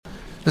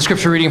The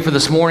scripture reading for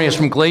this morning is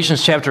from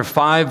Galatians chapter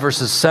 5,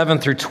 verses 7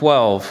 through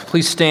 12.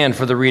 Please stand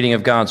for the reading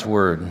of God's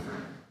word.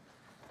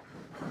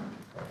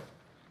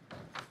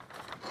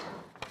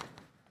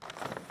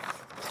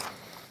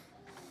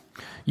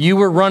 You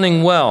were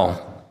running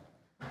well.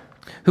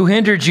 Who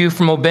hindered you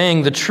from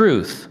obeying the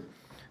truth?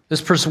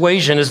 This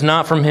persuasion is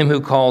not from him who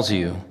calls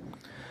you.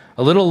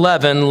 A little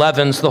leaven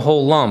leavens the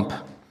whole lump.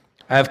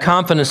 I have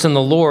confidence in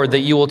the Lord that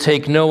you will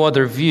take no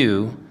other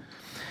view,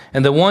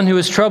 and the one who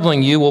is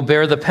troubling you will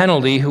bear the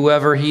penalty,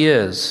 whoever he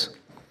is.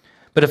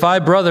 But if I,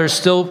 brothers,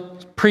 still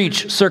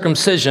preach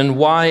circumcision,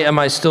 why am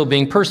I still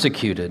being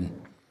persecuted?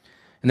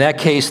 In that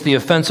case, the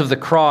offense of the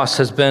cross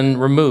has been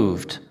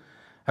removed.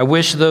 I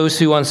wish those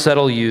who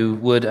unsettle you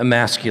would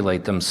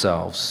emasculate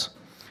themselves.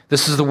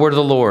 This is the word of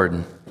the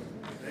Lord.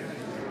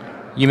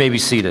 You may be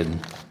seated.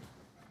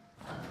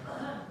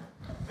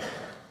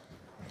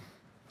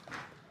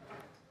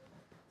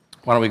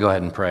 Why don't we go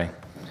ahead and pray?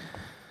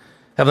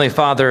 Heavenly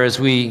Father, as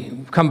we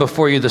come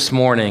before you this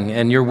morning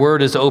and your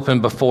word is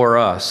open before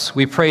us,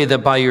 we pray that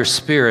by your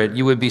Spirit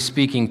you would be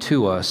speaking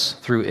to us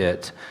through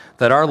it,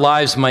 that our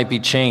lives might be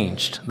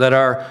changed, that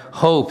our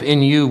hope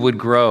in you would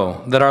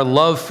grow, that our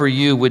love for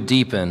you would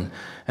deepen,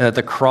 and that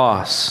the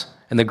cross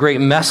and the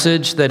great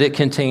message that it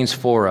contains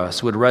for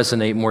us would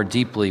resonate more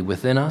deeply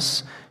within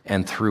us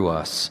and through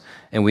us.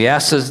 And we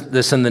ask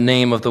this in the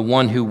name of the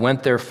one who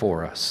went there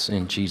for us.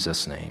 In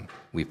Jesus' name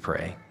we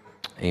pray.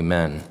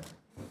 Amen.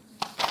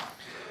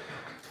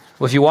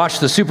 Well, if you watched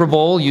the Super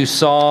Bowl, you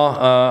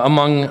saw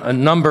among a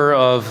number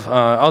of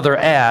other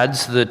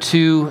ads, the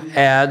two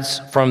ads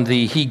from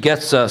the He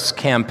Gets Us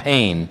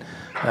campaign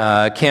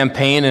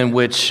in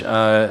which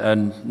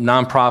a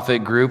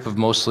nonprofit group of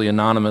mostly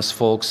anonymous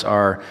folks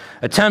are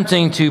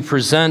attempting to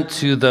present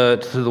to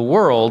the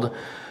world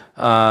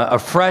a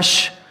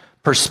fresh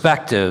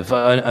perspective,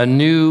 a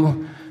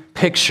new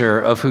picture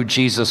of who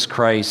Jesus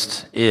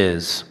Christ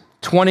is.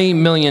 $20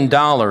 million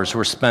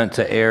were spent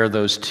to air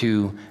those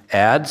two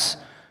ads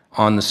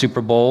on the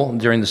Super Bowl,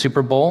 during the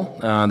Super Bowl.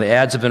 The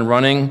ads have been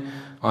running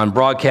on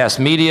broadcast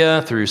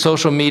media, through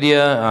social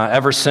media,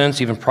 ever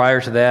since, even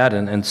prior to that,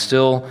 and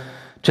still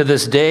to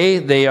this day,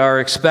 they are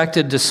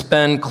expected to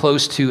spend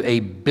close to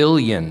 $1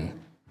 billion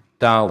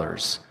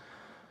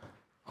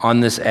on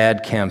this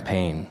ad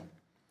campaign.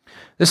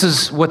 This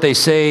is what they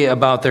say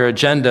about their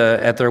agenda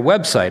at their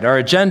website. Our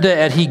agenda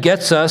at He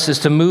Gets Us is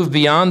to move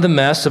beyond the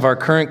mess of our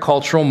current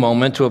cultural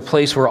moment to a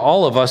place where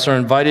all of us are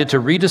invited to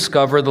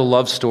rediscover the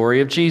love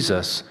story of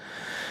Jesus.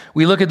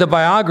 We look at the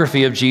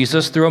biography of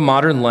Jesus through a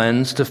modern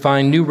lens to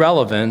find new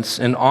relevance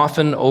in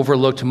often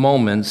overlooked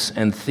moments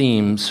and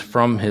themes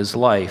from his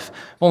life.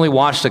 I've only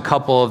watched a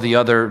couple of the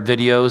other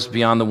videos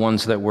beyond the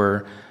ones that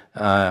were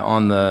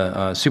on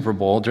the Super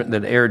Bowl,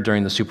 that aired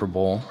during the Super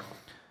Bowl.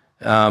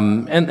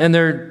 And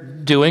they're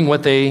doing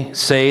what they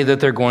say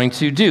that they're going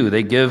to do.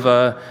 They give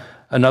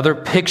another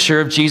picture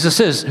of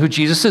who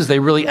Jesus is. They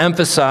really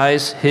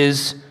emphasize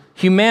his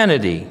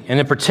humanity. And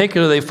in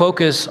particular, they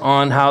focus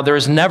on how there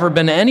has never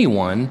been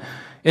anyone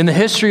in the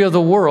history of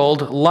the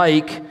world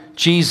like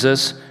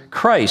Jesus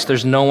Christ.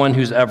 There's no one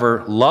who's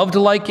ever loved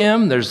like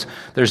him. There's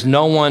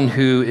no one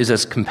who is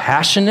as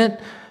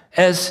compassionate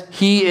as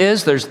he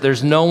is.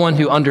 There's no one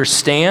who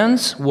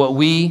understands what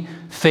we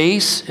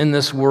face in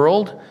this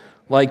world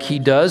like he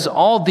does.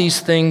 All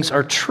these things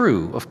are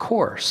true, of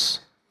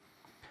course.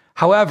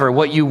 However,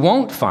 what you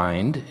won't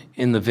find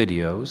in the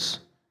videos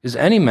is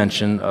any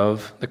mention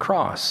of the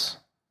cross,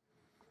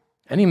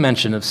 any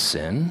mention of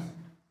sin,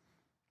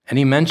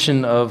 any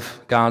mention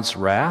of God's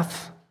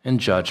wrath and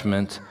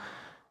judgment,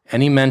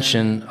 any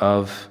mention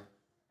of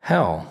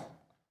hell.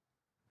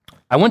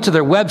 I went to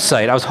their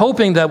website. I was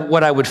hoping that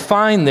what I would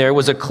find there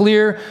was a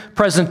clear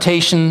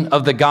presentation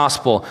of the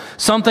gospel,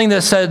 something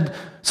that said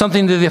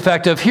something to the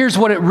effect of, here's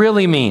what it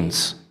really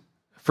means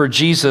for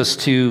Jesus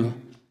to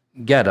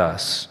get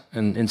us.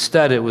 And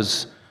instead, it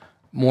was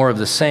more of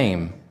the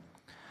same.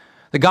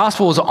 The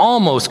gospel was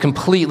almost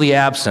completely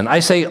absent. I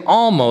say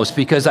almost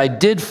because I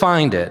did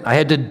find it. I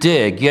had to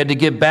dig. You had to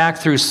get back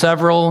through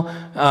several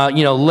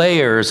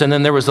layers, and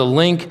then there was a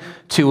link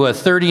to a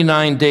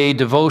 39-day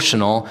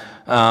devotional.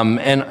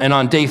 And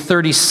on day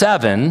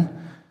 37,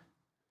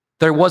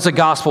 there was a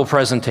gospel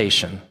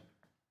presentation.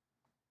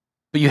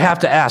 But you have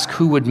to ask,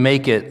 who would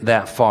make it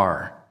that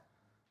far?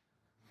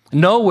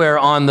 Nowhere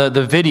on the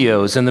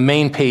videos and the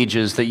main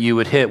pages that you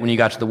would hit when you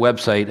got to the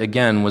website,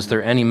 again, was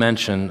there any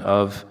mention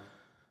of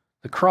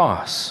the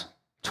cross.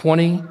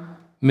 $20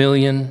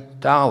 million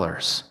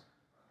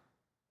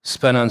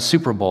spent on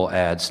Super Bowl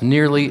ads,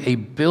 nearly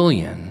 $1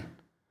 billion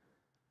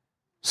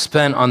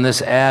spent on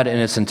this ad in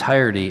its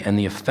entirety, and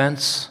the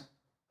offense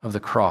of the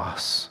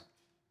cross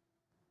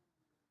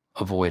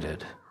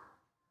avoided.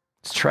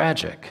 It's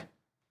tragic.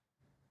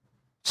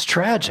 It's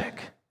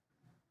tragic.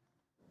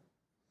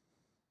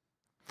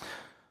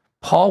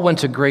 Paul went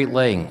to great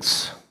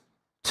lengths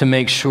to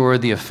make sure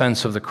the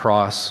offense of the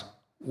cross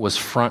was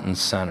front and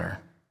center.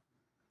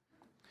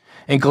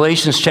 In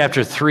Galatians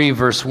chapter 3,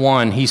 verse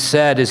 1, he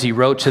said as he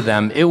wrote to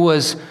them, "It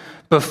was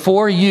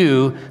before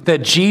you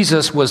that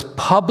Jesus was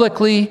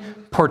publicly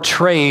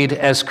portrayed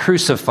as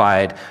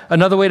crucified.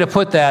 Another way to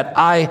put that,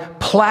 I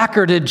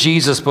placarded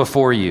Jesus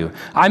before you.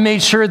 I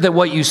made sure that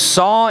what you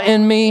saw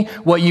in me,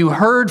 what you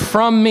heard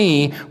from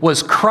me,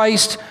 was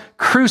Christ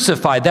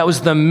crucified. That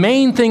was the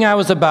main thing I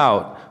was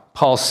about,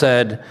 Paul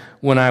said,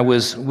 when I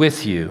was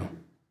with you.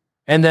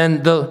 And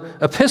then the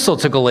epistle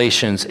to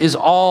Galatians is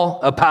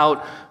all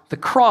about the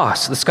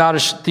cross. The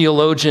Scottish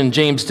theologian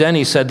James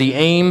Denney said the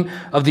aim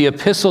of the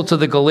epistle to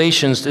the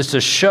Galatians is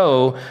to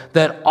show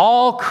that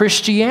all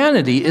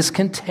Christianity is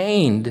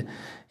contained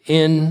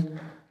in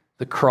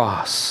the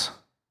cross.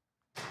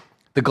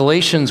 The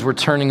Galatians were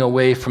turning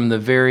away from the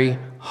very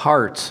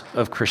heart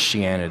of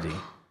Christianity,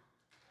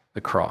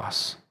 the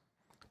cross.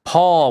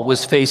 Paul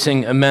was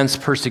facing immense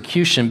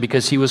persecution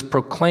because he was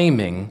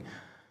proclaiming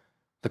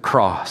the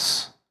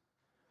cross.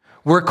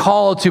 We're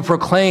called to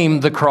proclaim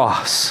the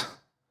cross.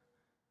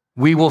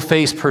 We will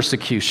face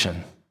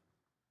persecution.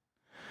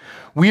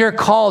 We are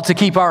called to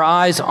keep our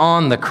eyes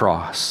on the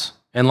cross.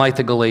 And like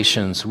the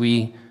Galatians,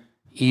 we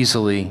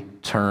easily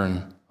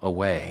turn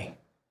away.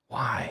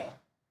 Why?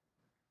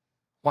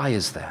 Why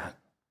is that?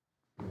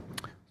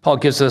 Paul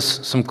gives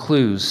us some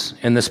clues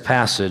in this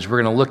passage.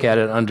 We're going to look at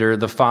it under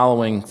the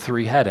following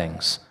three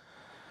headings.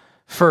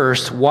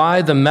 First,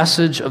 why the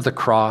message of the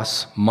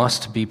cross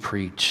must be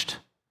preached.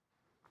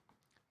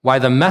 Why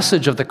the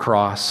message of the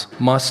cross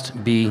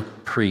must be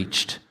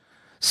preached.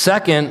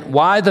 Second,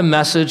 why the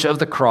message of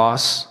the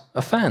cross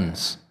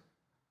offends.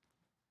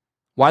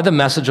 Why the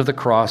message of the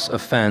cross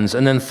offends.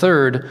 And then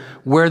third,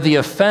 where the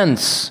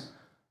offense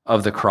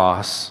of the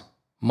cross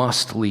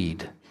must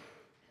lead.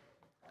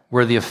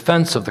 Where the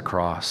offense of the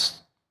cross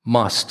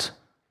must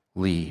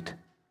lead.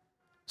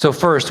 So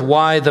first,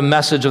 why the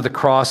message of the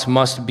cross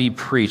must be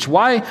preached.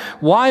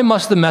 Why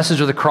must the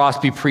message of the cross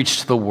be preached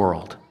to the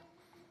world?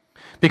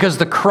 Because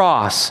the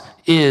cross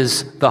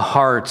is the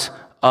heart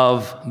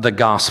of the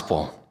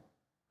gospel.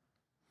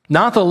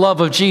 Not the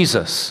love of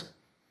Jesus,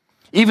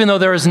 even though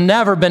there has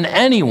never been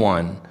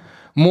anyone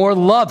more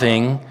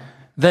loving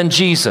than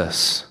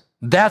Jesus.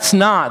 That's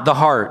not the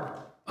heart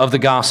of the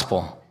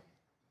gospel.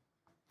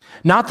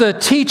 Not the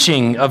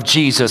teaching of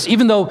Jesus,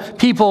 even though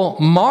people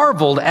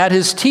marveled at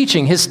his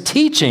teaching. His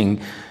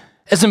teaching,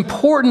 as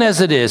important as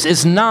it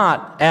is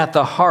not at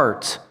the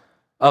heart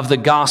of the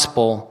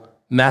gospel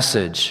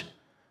message.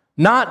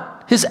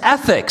 Not his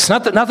ethics,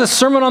 not the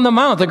Sermon on the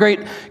Mount, the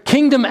great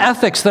kingdom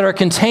ethics that are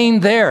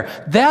contained there.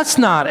 That's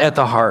not at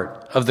the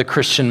heart of the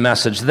Christian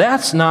message.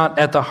 That's not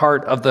at the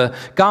heart of the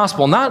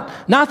gospel.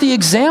 Not the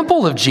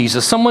example of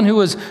Jesus, someone who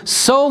was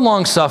so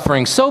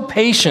long-suffering, so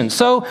patient,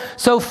 so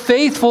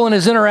faithful in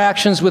his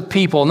interactions with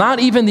people. Not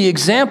even the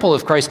example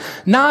of Christ,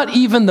 not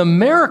even the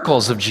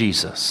miracles of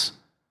Jesus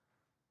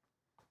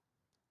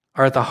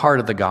are at the heart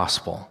of the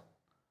gospel.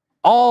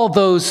 All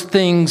those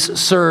things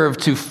serve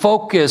to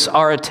focus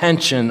our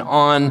attention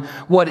on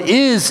what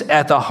is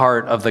at the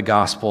heart of the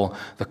gospel,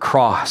 the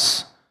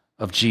cross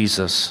of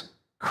Jesus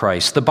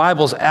Christ. The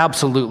Bible's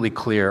absolutely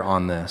clear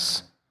on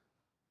this.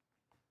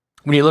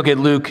 When you look at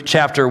Luke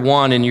chapter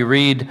 1 and you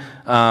read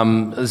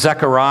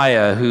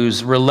Zechariah,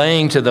 who's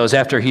relaying to those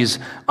after he's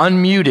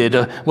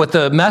unmuted what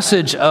the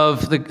message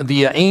of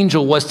the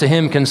angel was to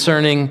him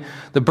concerning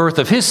the birth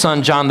of his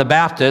son, John the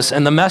Baptist,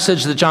 and the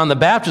message that John the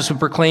Baptist would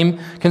proclaim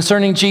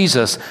concerning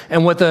Jesus.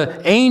 And what the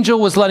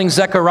angel was letting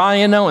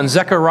Zechariah know, and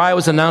Zechariah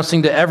was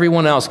announcing to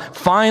everyone else,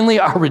 finally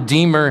our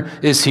Redeemer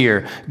is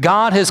here.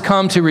 God has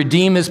come to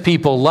redeem his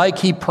people like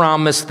he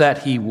promised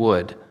that he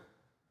would.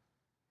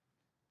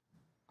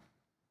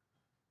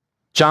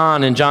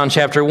 John, in John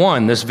chapter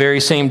 1, this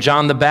very same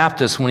John the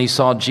Baptist, when he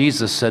saw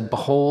Jesus, said,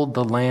 "Behold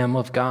the Lamb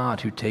of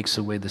God who takes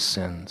away the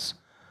sins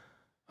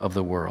of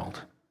the world."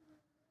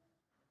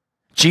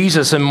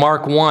 Jesus in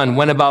Mark 1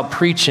 went about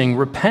preaching,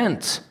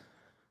 "Repent,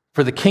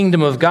 for the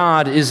kingdom of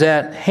God is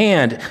at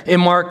hand." In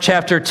Mark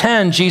chapter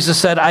 10, Jesus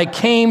said, "I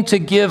came to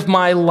give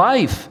my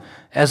life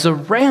as a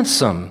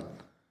ransom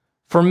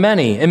for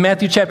many." In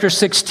Matthew chapter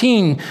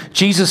 16,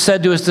 Jesus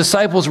said to his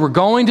disciples, "We're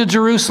going to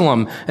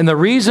Jerusalem, and the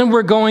reason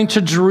we're going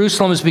to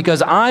Jerusalem is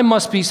because I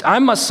must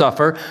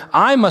suffer,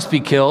 I must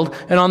be killed,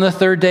 and on the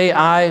third day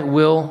I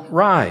will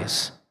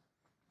rise."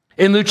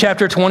 In Luke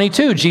chapter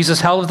 22,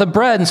 Jesus held up the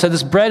bread and said,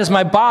 "This bread is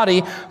my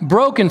body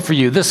broken for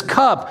you. This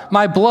cup,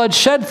 my blood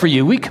shed for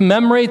you." We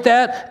commemorate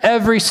that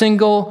every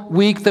single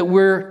week that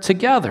we're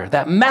together.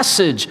 That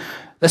message,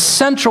 the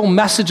central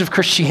message of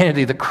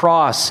Christianity, the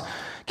cross,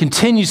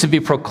 continues to be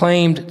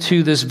proclaimed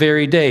to this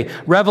very day.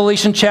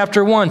 Revelation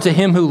chapter 1, to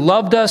him who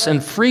loved us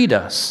and freed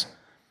us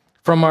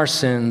from our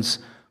sins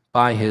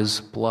by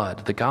his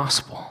blood. The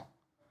gospel,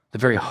 the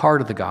very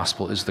heart of the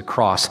gospel is the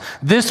cross.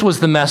 This was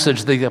the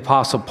message the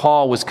Apostle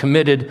Paul was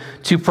committed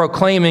to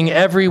proclaiming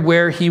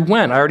everywhere he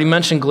went. I already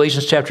mentioned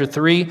Galatians chapter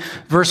 3,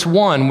 verse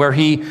 1, where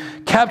he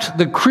kept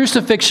the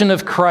crucifixion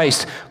of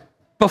Christ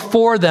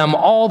before them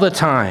all the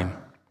time.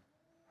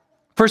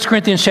 1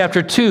 Corinthians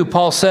chapter 2,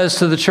 Paul says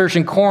to the church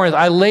in Corinth,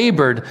 "I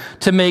labored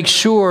to make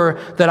sure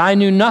that I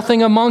knew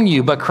nothing among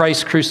you but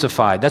Christ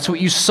crucified." That's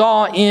what you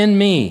saw in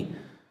me,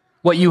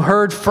 what you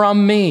heard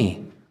from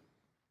me.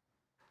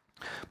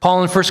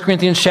 Paul in 1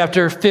 Corinthians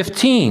chapter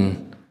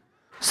 15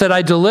 said,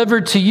 I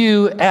delivered to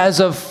you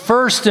as of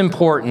first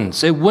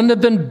importance. It wouldn't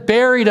have been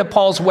buried at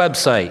Paul's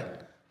website.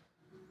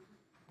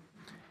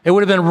 It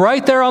would have been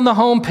right there on the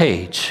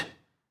homepage.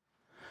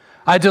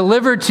 I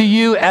delivered to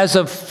you as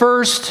of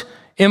first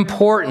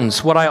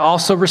importance what I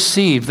also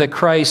received, that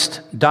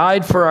Christ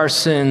died for our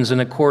sins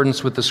in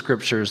accordance with the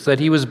Scriptures, that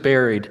he was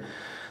buried,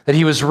 that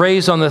he was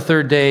raised on the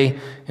third day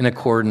in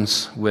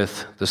accordance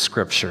with the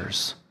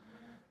Scriptures.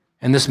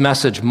 And this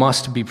message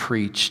must be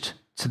preached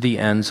to the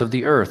ends of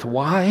the earth.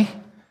 Why?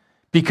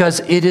 Because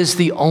it is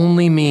the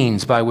only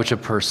means by which a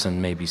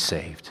person may be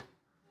saved.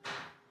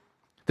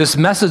 This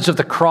message of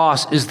the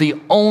cross is the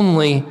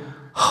only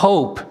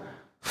hope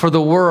for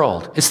the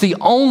world. It's the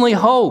only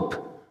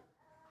hope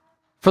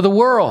for the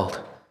world.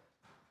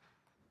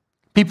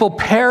 People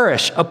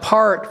perish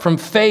apart from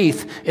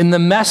faith in the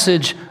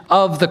message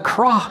of the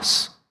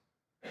cross.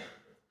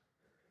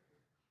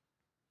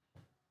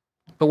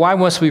 But why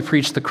must we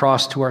preach the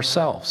cross to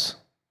ourselves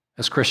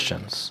as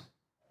Christians?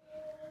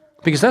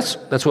 Because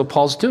that's what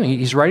Paul's doing.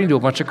 He's writing to a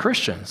bunch of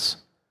Christians.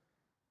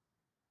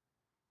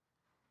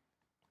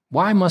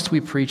 Why must we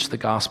preach the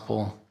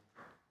gospel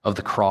of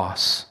the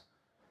cross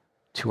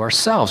to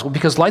ourselves? Well,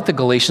 because like the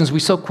Galatians, we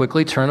so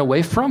quickly turn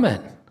away from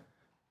it.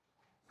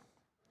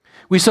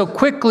 We so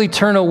quickly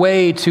turn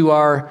away to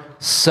our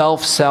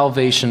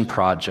self-salvation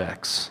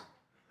projects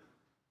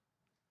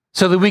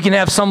so that we can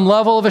have some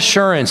level of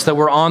assurance that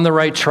we're on the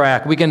right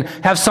track. We can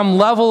have some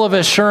level of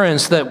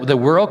assurance that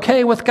we're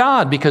okay with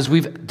God because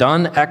we've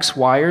done X,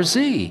 Y, or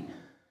Z.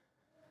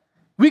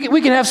 We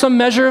can have some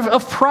measure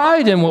of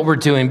pride in what we're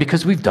doing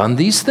because we've done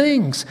these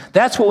things.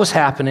 That's what was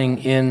happening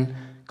in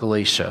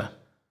Galatia.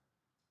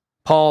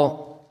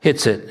 Paul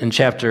hits it in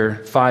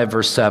chapter 5,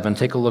 verse 7.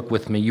 Take a look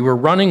with me. You were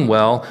running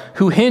well.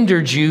 Who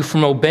hindered you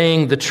from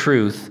obeying the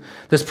truth?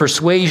 This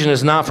persuasion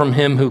is not from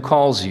him who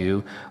calls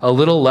you. A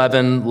little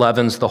leaven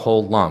leavens the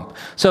whole lump.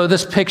 So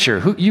this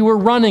picture, you were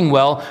running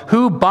well.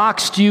 Who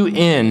boxed you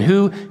in?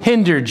 Who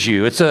hindered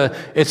you?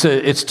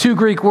 It's two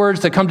Greek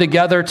words that come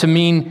together to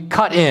mean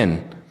cut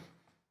in.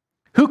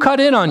 Who cut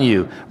in on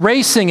you?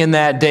 Racing in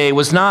that day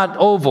was not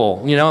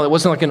oval. It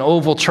wasn't like an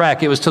oval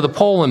track. It was to the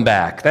pole and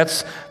back.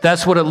 That's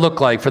what it looked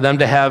like for them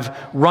to have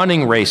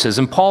running races.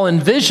 And Paul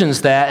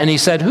envisions that, and he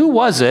said, who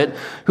was it?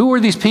 Who were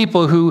these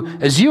people who,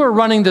 as you were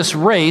running this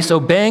race,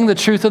 obeying the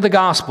truth of the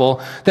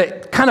gospel,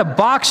 that kind of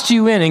boxed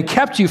you in and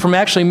kept you from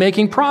actually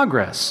making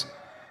progress?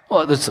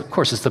 Well, of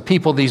course, it's the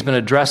people that he's been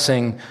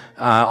addressing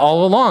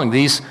all along,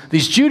 these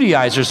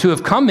Judaizers who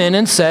have come in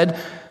and said,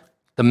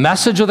 the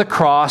message of the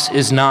cross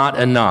is not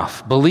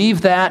enough.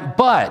 Believe that,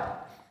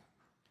 but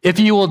if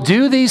you will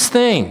do these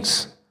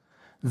things,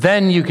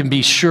 then you can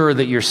be sure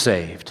that you're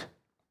saved.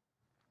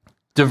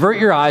 Divert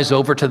your eyes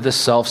over to this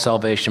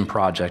self-salvation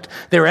project.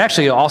 They were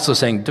actually also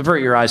saying,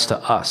 divert your eyes to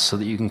us so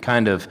that you can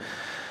kind of,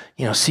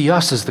 see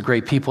us as the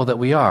great people that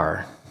we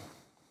are.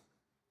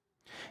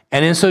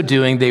 And in so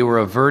doing, they were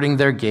averting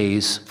their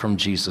gaze from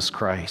Jesus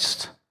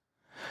Christ.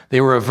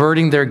 They were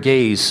averting their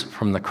gaze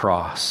from the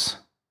cross.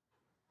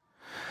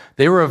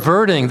 They were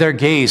averting their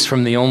gaze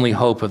from the only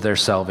hope of their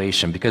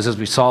salvation, because as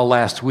we saw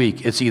last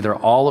week, it's either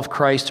all of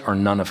Christ or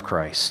none of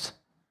Christ.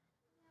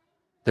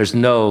 There's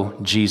no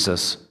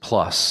Jesus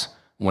plus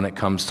when it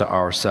comes to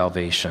our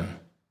salvation.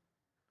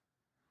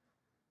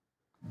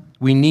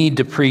 We need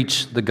to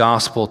preach the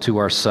gospel to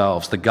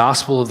ourselves, the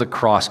gospel of the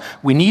cross.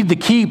 We need to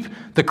keep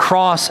the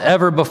cross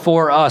ever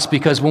before us,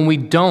 because when we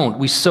don't,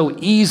 we so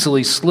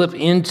easily slip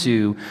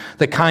into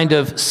the kind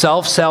of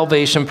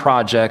self-salvation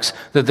projects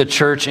that the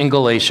church in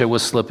Galatia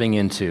was slipping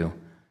into.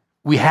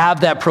 We have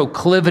that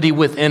proclivity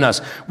within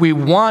us. We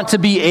want to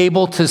be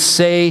able to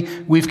say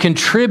we've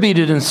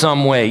contributed in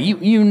some way.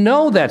 You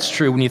know that's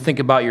true when you think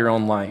about your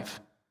own life.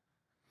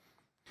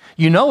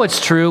 You know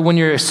it's true when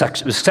you're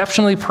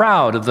exceptionally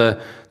proud of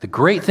the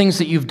great things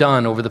that you've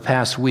done over the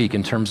past week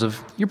in terms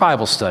of your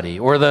Bible study,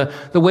 or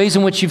the ways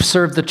in which you've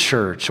served the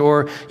church,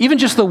 or even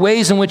just the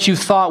ways in which you've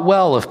thought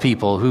well of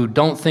people who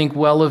don't think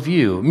well of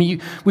you. I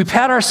mean, we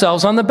pat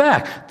ourselves on the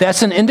back.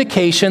 That's an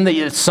indication that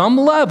at some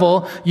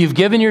level you've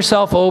given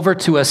yourself over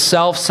to a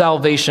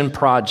self-salvation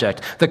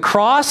project. The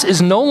cross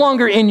is no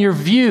longer in your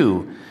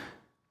view.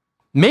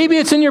 Maybe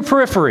it's in your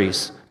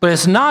peripheries, but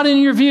it's not in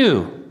your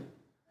view.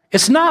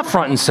 It's not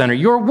front and center.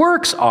 Your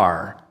works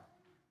are.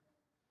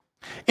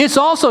 It's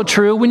also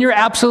true when you're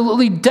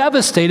absolutely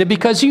devastated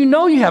because you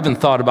know you haven't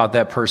thought about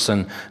that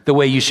person the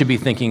way you should be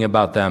thinking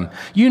about them.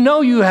 You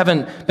know you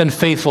haven't been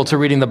faithful to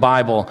reading the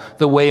Bible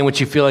the way in which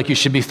you feel like you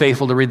should be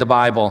faithful to read the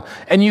Bible.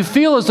 And you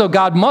feel as though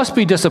God must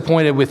be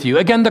disappointed with you.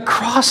 Again, the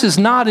cross is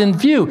not in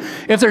view.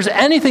 If there's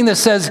anything that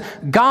says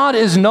God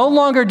is no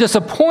longer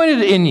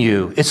disappointed in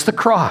you, it's the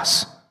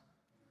cross.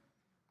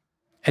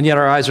 And yet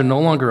our eyes are no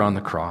longer on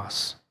the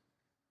cross.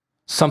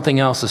 Something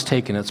else has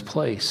taken its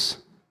place.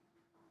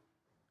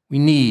 We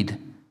need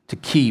to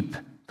keep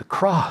the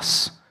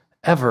cross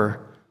ever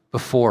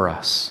before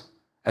us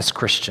as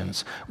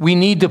Christians. We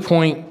need to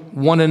point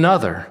one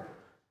another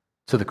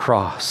to the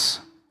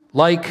cross.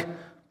 Like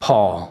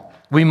Paul,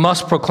 We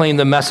must proclaim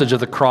the message of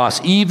the cross,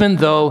 even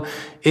though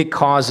it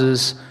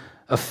causes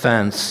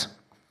offense.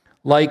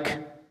 Like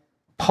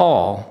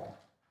Paul,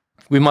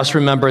 we must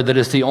remember that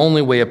it's the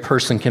only way a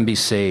person can be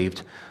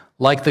saved.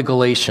 Like the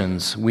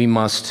Galatians, we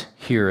must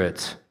hear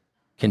it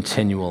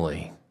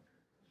continually.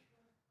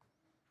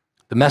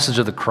 The message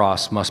of the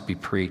cross must be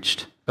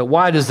preached. But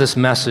why does this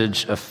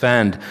message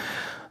offend?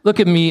 Look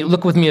with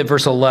me at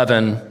verse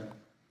 11.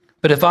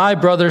 But if I,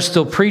 brothers,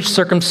 still preach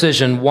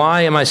circumcision,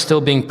 why am I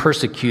still being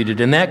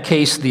persecuted? In that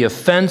case, the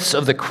offense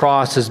of the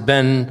cross has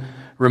been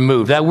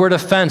removed. That word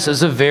offense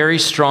is a very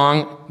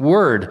strong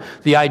word.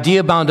 The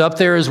idea bound up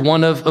there is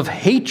one of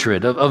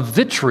hatred, of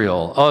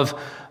vitriol,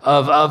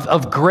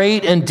 of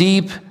great and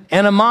deep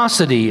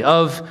animosity,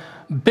 of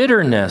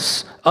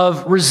bitterness,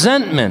 of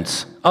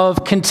resentment,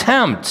 of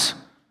contempt.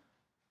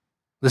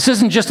 This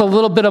isn't just a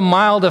little bit of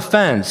mild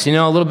offense, a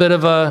little bit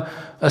of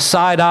a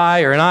side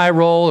eye or an eye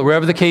roll or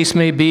whatever the case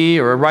may be,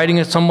 or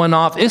writing someone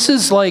off. This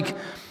is like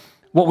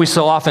what we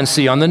so often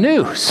see on the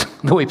news,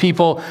 the way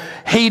people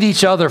hate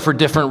each other for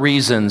different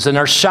reasons and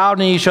are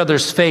shouting in each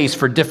other's face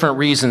for different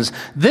reasons.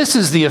 This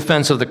is the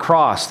offense of the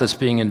cross that's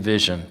being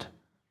envisioned.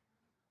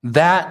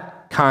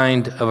 That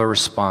kind of a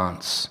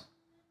response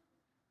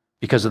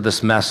because of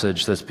this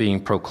message that's being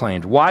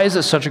proclaimed. Why is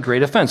it such a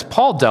great offense?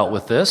 Paul dealt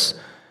with this.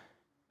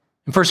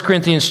 In 1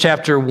 Corinthians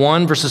chapter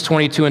 1, verses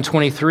 22 and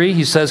 23,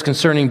 he says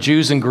concerning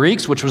Jews and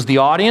Greeks, which was the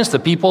audience, the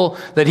people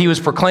that he was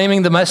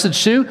proclaiming the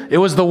message to, it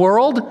was the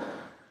world.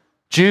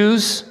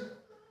 Jews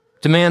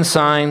demand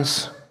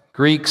signs,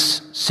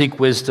 Greeks seek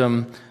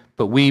wisdom,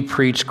 but we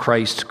preach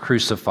Christ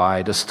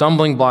crucified, a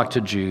stumbling block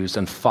to Jews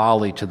and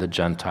folly to the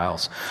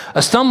Gentiles.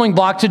 A stumbling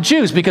block to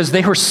Jews because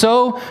they were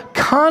so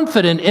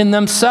confident in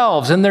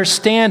themselves, in their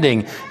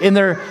standing, in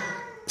their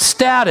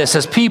status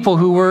as people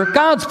who were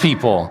God's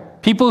people.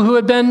 People who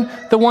had been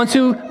the ones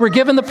who were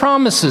given the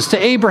promises to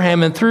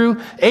Abraham, and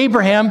through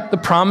Abraham, the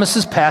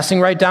promises passing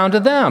right down to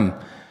them.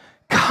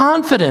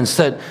 Confidence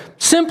that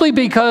simply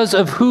because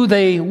of who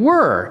they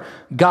were,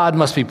 God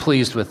must be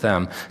pleased with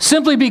them.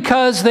 Simply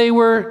because they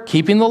were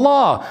keeping the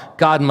law,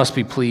 God must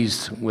be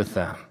pleased with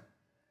them.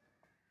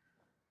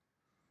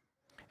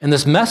 And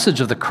this message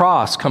of the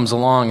cross comes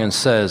along and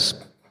says,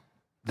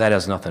 that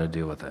has nothing to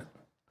do with it.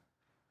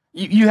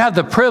 You have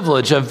the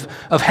privilege of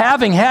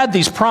having had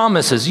these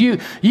promises. You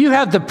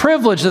have the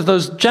privilege that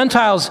those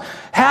Gentiles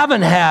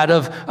haven't had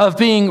of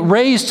being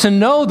raised to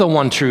know the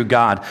one true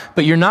God.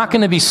 But you're not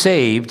going to be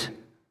saved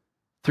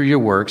through your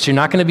works. You're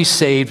not going to be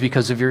saved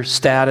because of your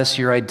status,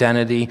 your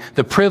identity,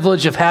 the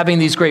privilege of having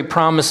these great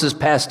promises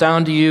passed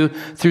down to you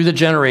through the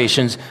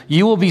generations.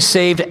 You will be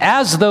saved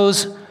as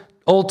those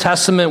Old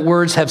Testament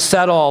words have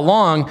said all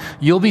along.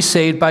 You'll be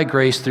saved by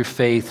grace through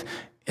faith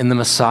in the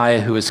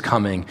Messiah who is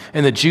coming.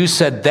 And the Jews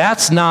said,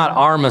 that's not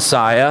our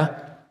Messiah.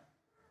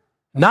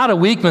 Not a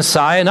weak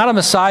Messiah, not a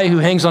Messiah who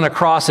hangs on a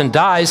cross and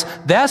dies.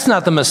 That's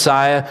not the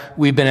Messiah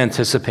we've been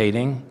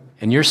anticipating.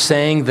 And you're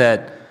saying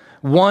that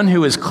one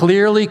who is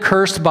clearly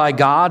cursed by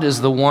God is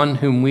the one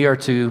whom we are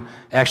to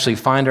actually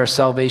find our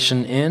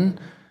salvation in?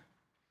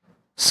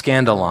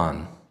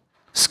 Scandalon.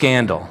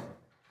 Scandal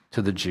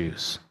to the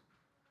Jews.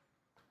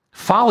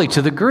 Folly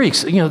to the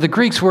Greeks. The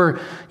Greeks were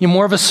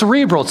more of a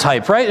cerebral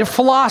type, right? They're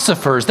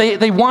philosophers.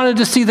 They wanted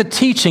to see the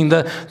teaching,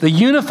 the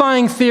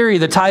unifying theory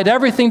that tied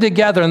everything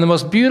together in the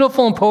most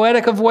beautiful and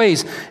poetic of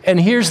ways.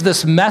 And here's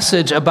this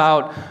message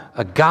about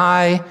a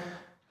guy,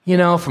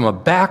 from a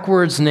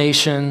backwards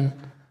nation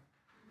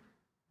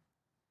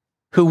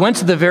who went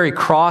to the very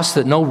cross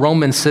that no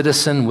Roman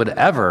citizen would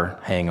ever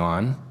hang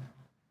on.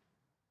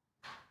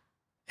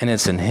 And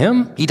it's in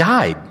him? He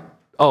died.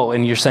 Oh,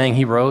 and you're saying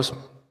he rose?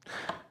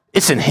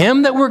 It's in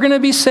him that we're going to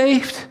be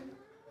saved?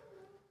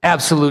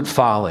 Absolute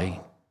folly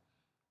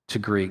to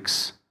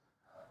Greeks.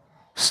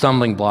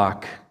 Stumbling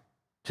block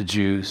to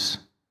Jews.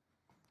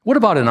 What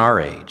about in our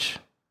age?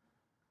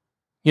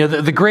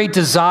 The great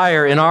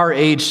desire in our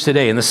age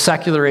today, in the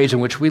secular age in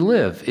which we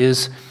live,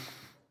 is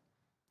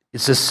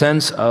it's a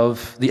sense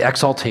of the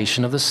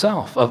exaltation of the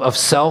self, of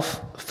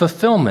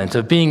self-fulfillment,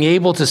 of being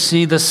able to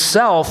see the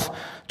self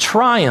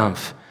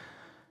triumph.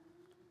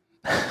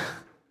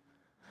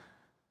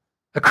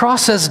 The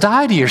cross says,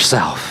 die to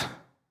yourself.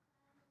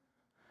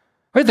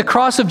 Right? The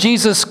cross of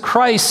Jesus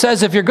Christ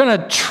says if you're going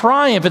to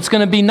triumph, it's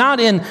going to be not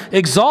in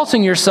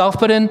exalting yourself,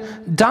 but in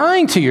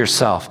dying to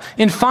yourself,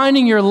 in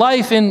finding your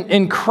life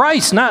in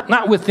Christ,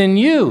 not within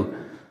you.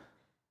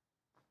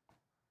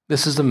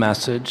 This is a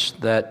message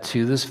that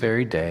to this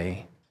very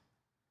day,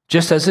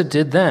 just as it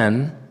did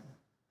then,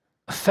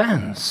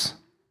 offends.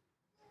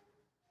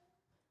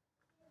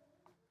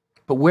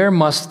 But where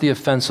must the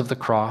offense of the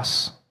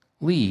cross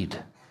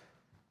lead?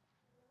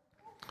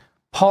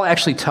 Paul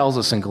actually tells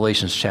us in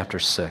Galatians chapter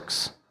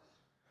 6.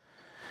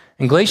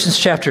 In Galatians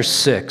chapter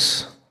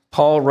 6,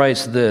 Paul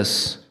writes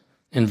this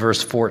in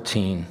verse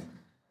 14.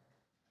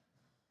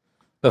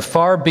 But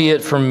far be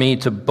it from me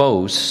to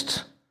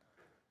boast,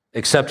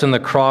 except in the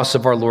cross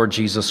of our Lord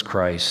Jesus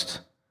Christ,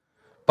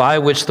 by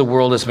which the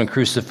world has been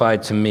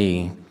crucified to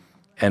me,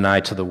 and I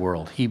to the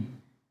world. He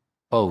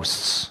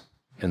boasts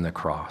in the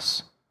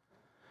cross.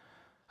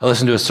 I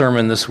listened to a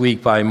sermon this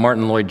week by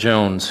Martin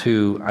Lloyd-Jones,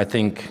 who I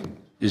think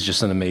is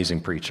just an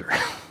amazing preacher.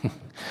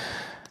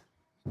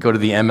 Go to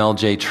the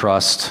MLJ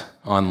Trust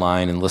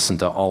online and listen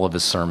to all of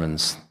his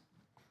sermons.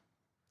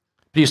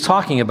 But he was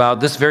talking about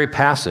this very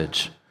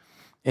passage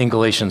in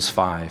Galatians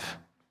 5,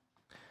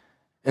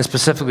 and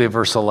specifically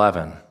verse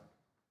 11.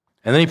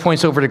 And then he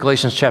points over to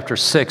Galatians chapter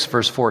 6,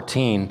 verse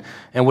 14,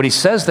 and what he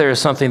says there is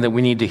something that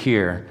we need to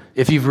hear.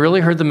 If you've really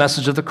heard the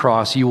message of the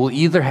cross, you will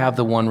either have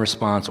the one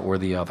response or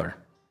the other.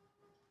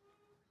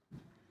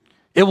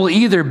 It will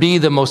either be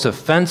the most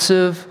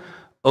offensive,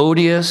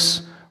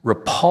 odious,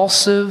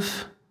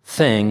 repulsive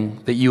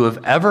thing that you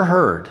have ever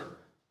heard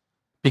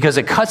because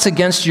it cuts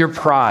against your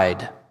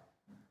pride,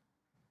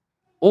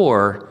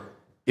 or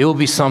it will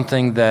be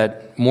something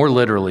that, more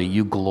literally,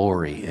 you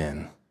glory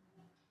in.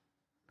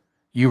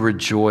 You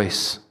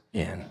rejoice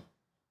in.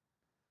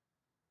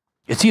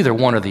 It's either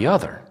one or the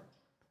other.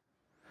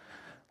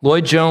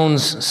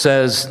 Lloyd-Jones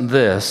says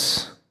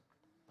this: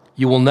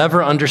 you will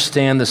never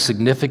understand the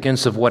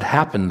significance of what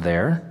happened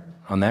there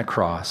on that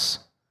cross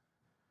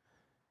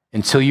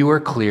until you are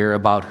clear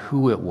about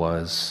who it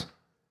was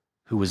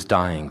who was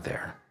dying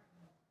there.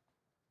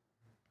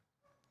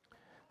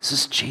 This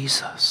is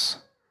Jesus,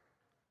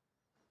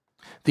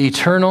 the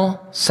eternal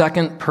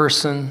second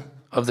person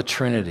of the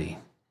Trinity,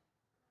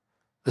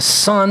 the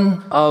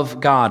Son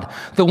of God,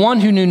 the one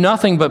who knew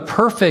nothing but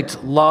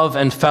perfect love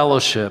and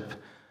fellowship,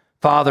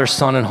 Father,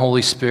 Son, and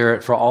Holy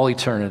Spirit for all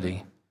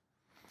eternity.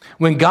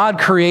 When God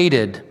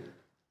created,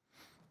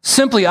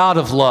 simply out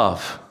of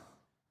love,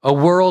 a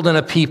world and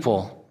a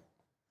people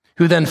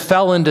who then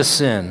fell into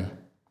sin,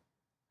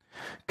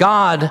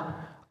 God,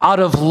 out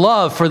of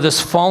love for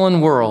this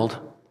fallen world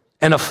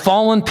and a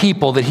fallen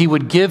people that he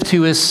would give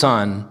to his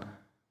Son,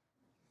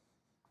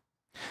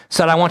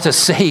 said, I want to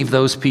save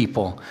those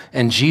people.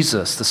 And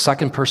Jesus, the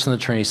second person of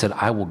the Trinity, said,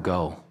 I will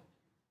go.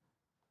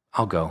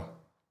 I'll go.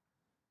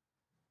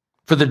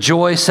 For the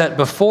joy set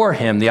before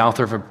him, the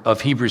author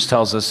of Hebrews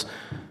tells us,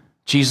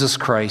 Jesus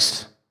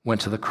Christ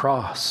went to the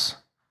cross.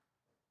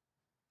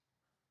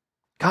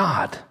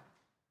 God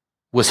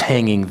was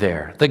hanging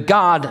there. The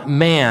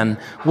God-man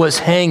was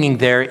hanging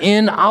there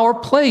in our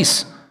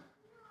place.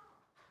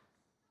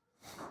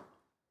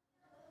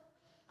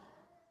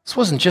 This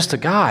wasn't just a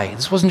guy.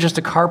 This wasn't just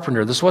a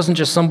carpenter. This wasn't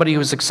just somebody who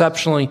was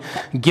exceptionally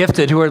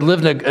gifted, who had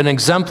lived an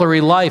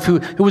exemplary life,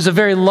 who was a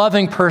very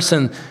loving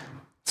person.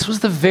 This was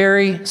the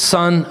very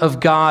Son of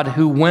God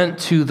who went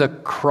to the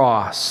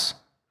cross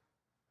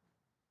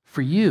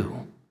for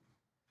you.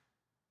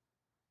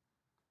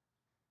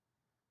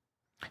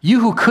 You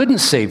who couldn't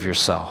save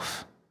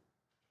yourself.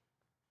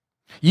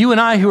 You and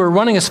I who were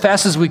running as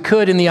fast as we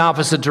could in the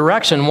opposite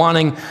direction,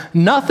 wanting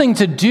nothing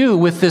to do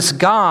with this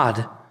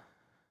God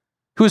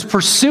who is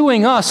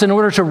pursuing us in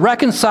order to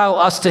reconcile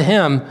us to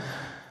him,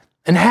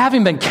 and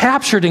having been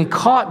captured and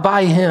caught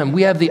by him,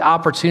 we have the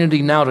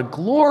opportunity now to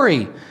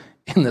glory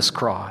in this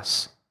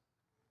cross.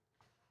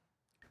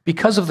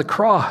 Because of the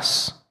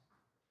cross,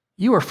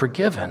 you are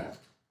forgiven.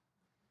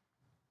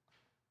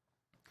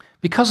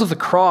 Because of the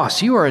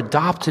cross, you are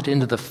adopted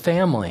into the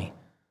family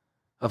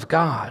of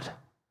God.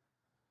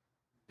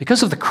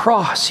 Because of the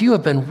cross, you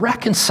have been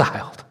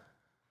reconciled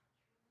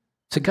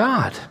to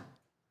God.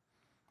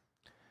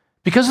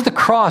 Because of the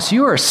cross,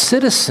 you are a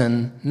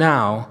citizen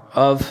now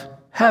of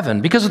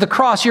heaven. Because of the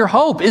cross, your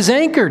hope is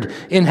anchored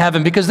in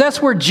heaven, because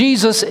that's where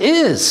Jesus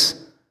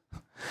is.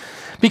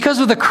 Because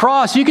of the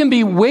cross, you can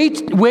be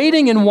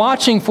waiting and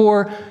watching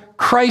for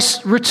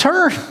Christ's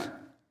return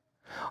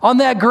on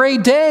that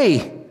great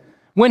day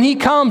when he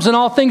comes and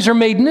all things are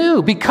made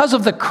new. Because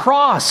of the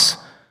cross,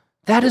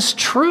 that is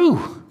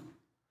true.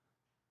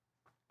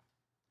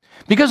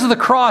 Because of the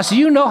cross,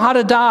 you know how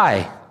to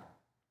die.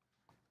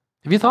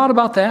 Have you thought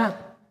about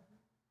that?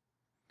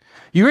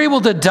 You're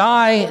able to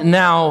die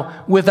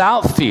now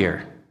without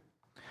fear,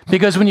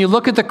 because when you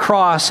look at the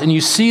cross and you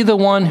see the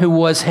one who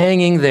was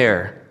hanging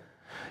there,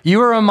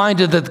 you are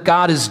reminded that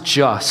God is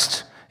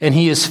just and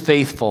he is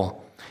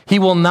faithful. He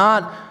will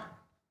not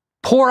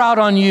pour out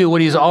on you what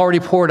he's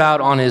already poured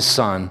out on his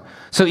Son.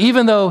 So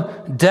even though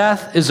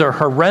death is a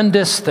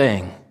horrendous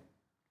thing,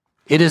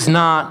 it is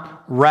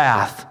not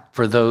wrath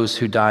for those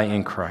who die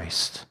in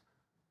Christ.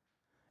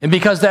 And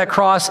because that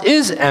cross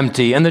is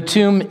empty and the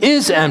tomb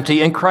is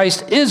empty and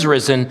Christ is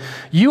risen,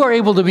 you are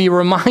able to be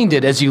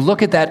reminded as you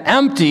look at that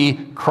empty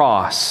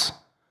cross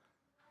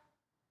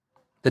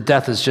that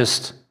death is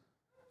just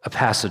a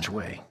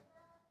passageway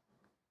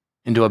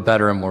into a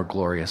better and more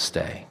glorious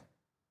day.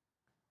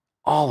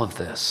 All of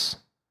this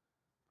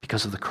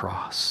because of the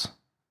cross.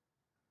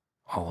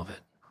 All of it.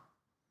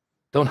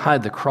 Don't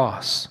hide the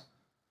cross.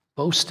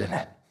 Boast in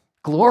it.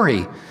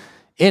 Glory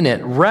in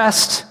it.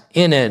 Rest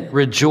in it.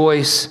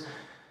 Rejoice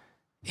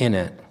in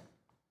it.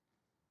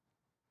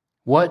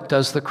 What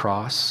does the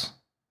cross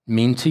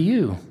mean to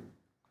you?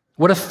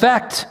 What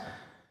effect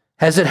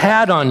has it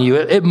had on you?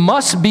 It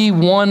must be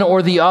one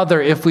or the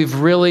other if we've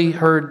really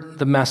heard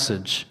the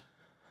message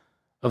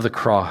of the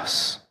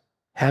cross.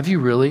 Have you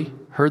really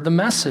heard the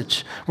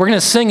message? We're going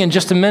to sing in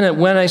just a minute,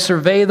 When I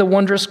Survey the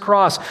Wondrous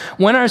Cross.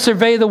 When I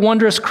survey the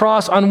wondrous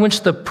cross on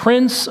which the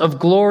Prince of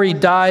Glory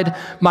died,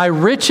 my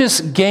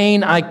richest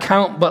gain I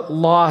count but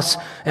loss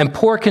and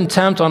pour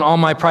contempt on all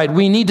my pride.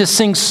 We need to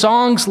sing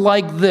songs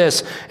like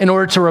this in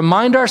order to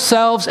remind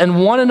ourselves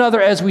and one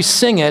another as we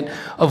sing it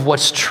of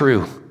what's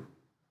true.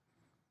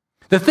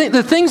 The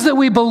things that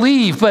we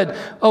believe, but,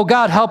 oh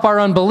God, help our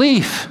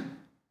unbelief.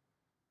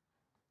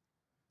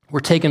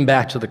 We're taken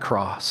back to the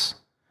cross.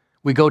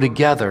 We go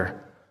together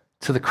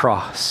to the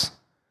cross.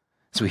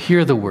 As we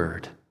hear the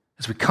word,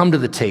 as we come to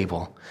the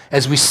table,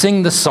 as we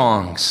sing the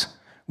songs,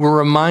 we're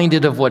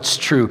reminded of what's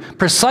true,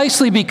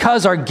 precisely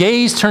because our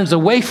gaze turns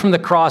away from the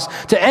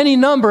cross to any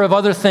number of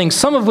other things,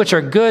 some of which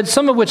are good,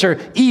 some of which are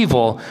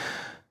evil.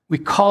 We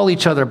call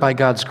each other by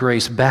God's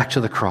grace back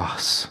to the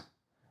cross,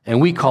 and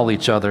we call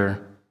each other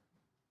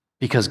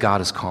because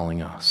God is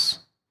calling us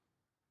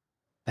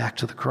back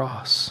to the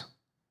cross.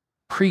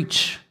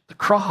 Preach the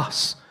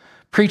cross.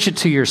 Preach it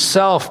to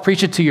yourself,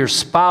 preach it to your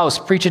spouse,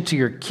 preach it to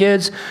your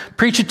kids,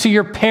 preach it to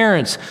your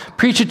parents,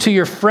 preach it to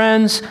your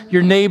friends,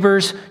 your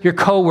neighbors, your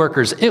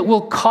coworkers. It will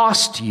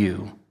cost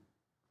you.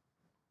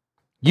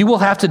 You will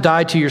have to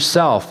die to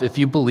yourself if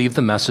you believe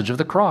the message of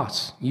the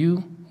cross.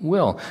 You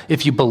will.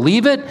 If you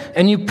believe it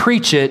and you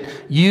preach it,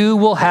 you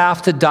will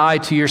have to die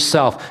to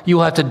yourself. You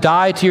will have to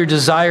die to your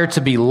desire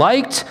to be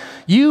liked.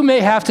 You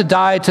may have to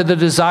die to the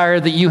desire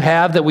that you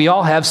have, that we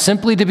all have,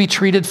 simply to be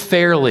treated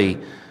fairly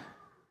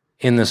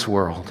in this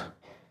world.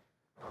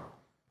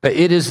 But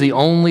it is the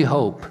only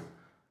hope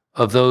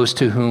of those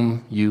to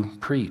whom you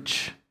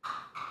preach.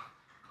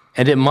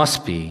 And it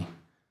must be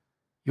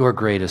your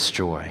greatest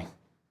joy.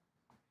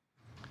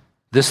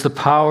 This the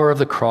power of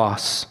the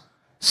cross,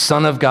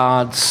 Son of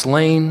God,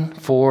 slain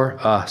for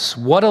us.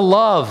 What a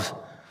love!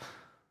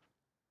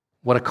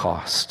 What a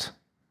cost.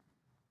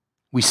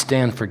 We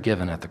stand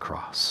forgiven at the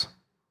cross.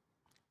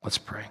 Let's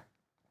pray.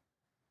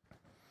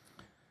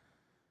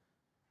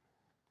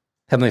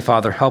 Heavenly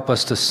Father, help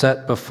us to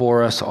set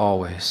before us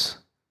always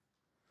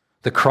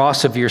the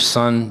cross of your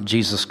Son,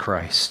 Jesus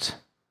Christ,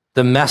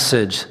 the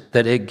message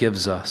that it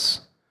gives us,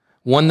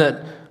 one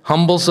that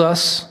humbles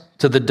us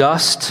to the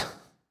dust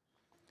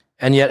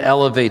and yet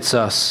elevates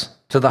us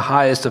to the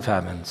highest of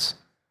heavens.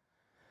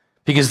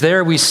 Because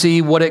there we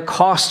see what it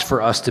cost for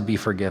us to be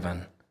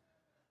forgiven,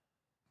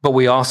 but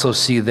we also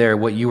see there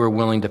what you were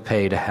willing to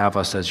pay to have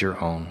us as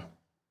your own.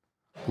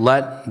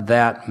 Let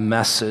that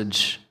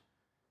message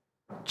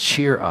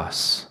cheer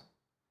us,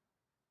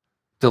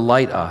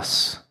 delight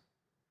us,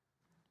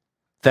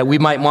 that we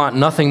might want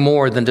nothing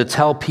more than to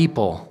tell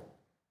people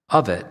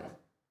of it.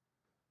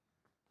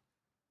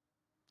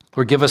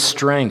 Lord, give us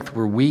strength.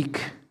 We're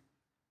weak.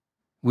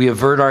 We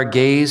avert our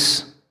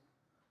gaze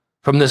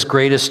from this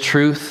greatest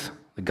truth,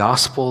 the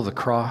gospel, the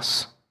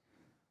cross.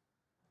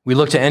 We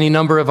look to any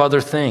number of other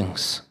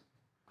things.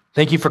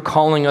 Thank you for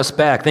calling us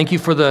back. Thank you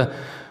for the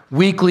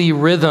weekly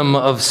rhythm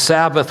of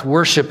Sabbath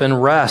worship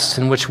and rest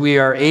in which we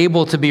are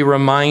able to be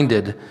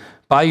reminded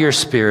by your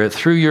Spirit,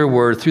 through your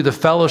word, through the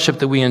fellowship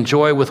that we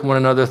enjoy with one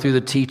another, through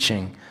the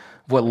teaching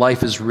of what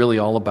life is really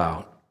all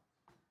about,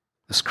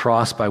 this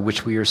cross by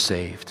which we are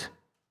saved,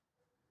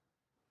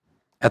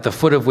 at the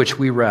foot of which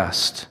we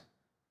rest,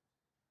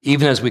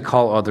 even as we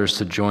call others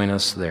to join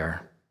us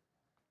there.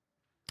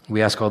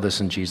 We ask all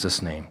this in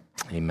Jesus' name.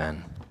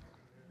 Amen.